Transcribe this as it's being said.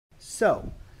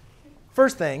So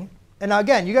first thing, and now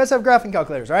again, you guys have graphing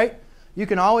calculators, right? You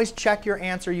can always check your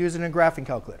answer using a graphing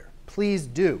calculator. Please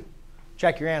do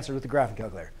check your answer with a graphing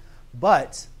calculator.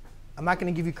 But I'm not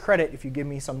going to give you credit if you give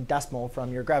me some decimal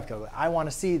from your graphing calculator. I want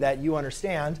to see that you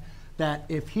understand that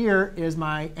if here is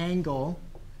my angle,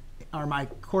 or my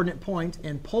coordinate point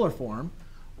in polar form,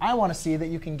 I want to see that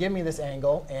you can give me this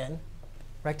angle in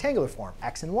rectangular form,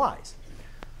 x and y's.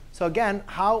 So again,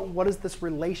 what is this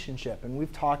relationship? And we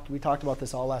talked about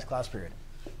this all last class period.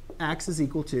 X is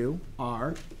equal to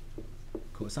r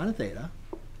cosine of theta.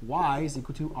 Y is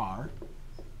equal to r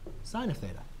sine of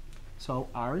theta. So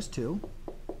r is 2.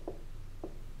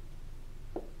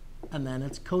 And then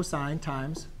it's cosine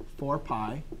times 4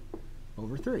 pi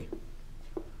over 3.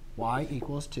 Y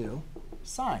equals to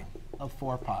sine of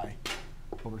 4 pi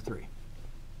over 3.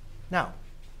 Now,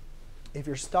 if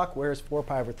you're stuck, where's 4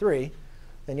 pi over 3?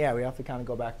 Then yeah, we have to kind of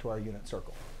go back to our unit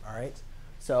circle. All right.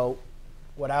 So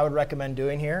what I would recommend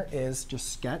doing here is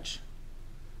just sketch.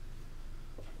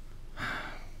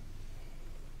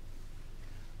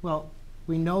 Well,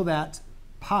 we know that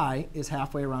pi is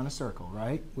halfway around a circle,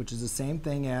 right? Which is the same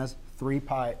thing as 3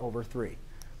 pi over 3.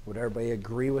 Would everybody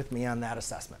agree with me on that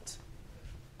assessment?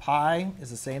 Pi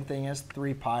is the same thing as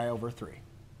 3 pi over 3.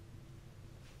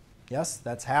 Yes,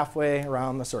 that's halfway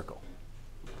around the circle.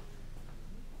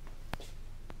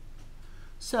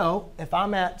 So if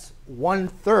I'm at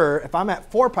 1/3, if I'm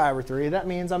at 4 pi over 3, that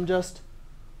means I'm just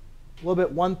a little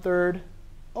bit 1/3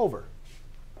 over.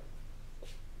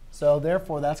 So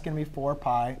therefore, that's going to be 4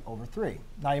 pi over 3.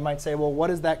 Now you might say, well, what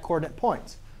is that coordinate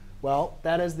point? Well,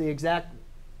 that is the exact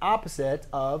opposite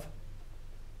of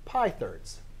pi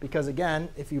thirds. Because again,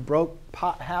 if you broke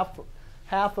half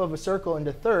of a circle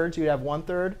into thirds, you'd have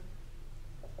 1/3,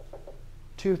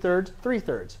 2/3,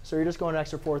 3/3. So you're just going an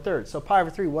extra 4/3. So pi over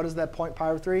 3, what is that point pi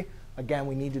over 3? Again,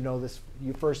 we need to know this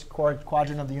first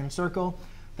quadrant of the unit circle.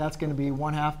 That's going to be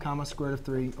 1/2 comma square root of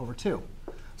 3 over 2.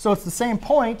 So it's the same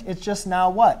point. It's just now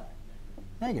what?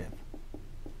 Negative.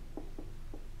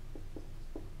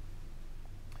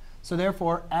 So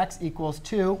therefore, x equals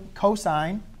 2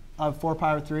 cosine of 4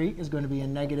 pi over 3 is going to be a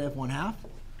negative 1/2.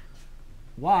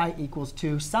 Y equals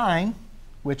 2 sine,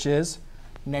 which is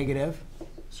negative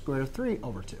square root of 3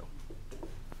 over 2.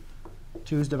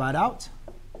 2's divide out.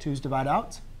 2's divide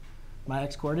out. My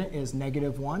x-coordinate is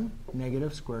negative 1,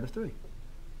 negative square root of 3.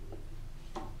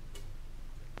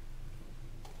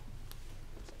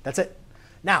 That's it.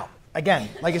 Now, again,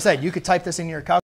 like I said, you could type this in your calculator.